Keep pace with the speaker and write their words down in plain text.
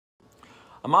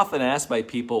I'm often asked by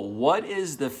people, what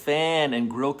is the fan and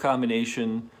grill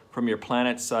combination from your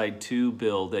PlanetSide 2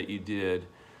 build that you did?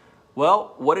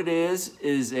 Well, what it is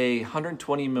a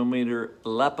 120 millimeter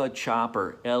LAPA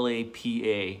chopper,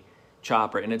 L-A-P-A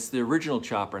chopper, and it's the original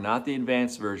chopper, not the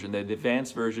advanced version. The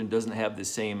advanced version doesn't have the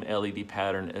same LED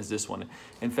pattern as this one.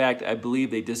 In fact, I believe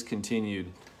they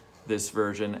discontinued this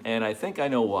version, and I think I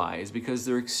know why. It's because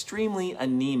they're extremely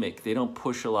anemic. They don't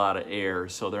push a lot of air,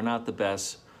 so they're not the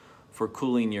best for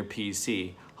cooling your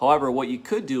PC. However, what you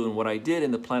could do, and what I did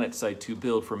in the PlanetSide 2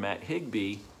 build for Matt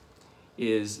Higbee,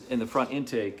 is in the front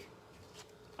intake,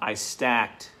 I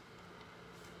stacked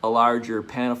a larger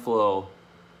Panaflow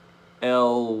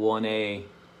L1A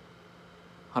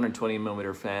 120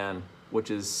 millimeter fan,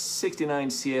 which is 69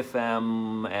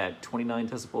 CFM at 29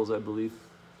 decibels, I believe.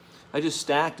 I just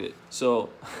stacked it. So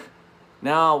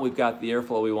now we've got the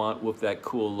airflow we want with that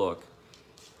cool look.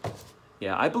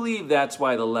 Yeah, I believe that's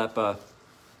why the LAPA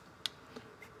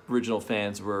original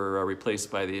fans were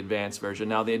replaced by the advanced version.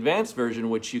 Now the advanced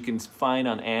version, which you can find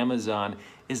on Amazon,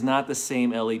 is not the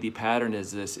same LED pattern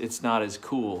as this. It's not as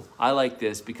cool. I like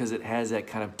this because it has that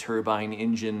kind of turbine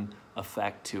engine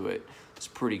effect to it. It's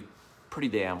pretty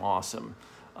damn awesome.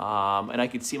 And I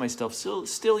could see myself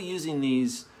still using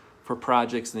these for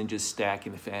projects and then just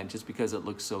stacking the fan just because it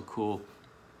looks so cool.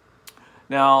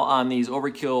 Now on these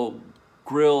Overkill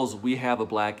grills, we have a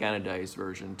black anodized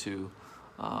version too.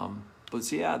 But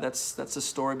so yeah, that's the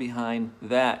story behind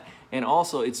that. And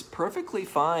also, it's perfectly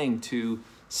fine to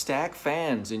stack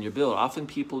fans in your build. Often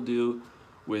people do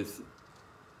with,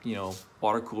 you know,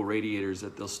 water-cooled radiators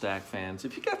that they'll stack fans.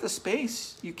 If you got the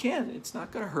space, you can. It's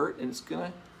not gonna hurt and it's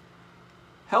gonna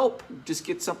help. Just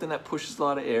get something that pushes a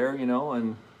lot of air, you know,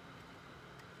 and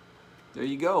there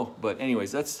you go. But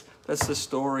anyways, that's the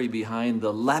story behind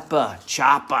the LAPA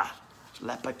chopper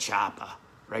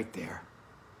right there.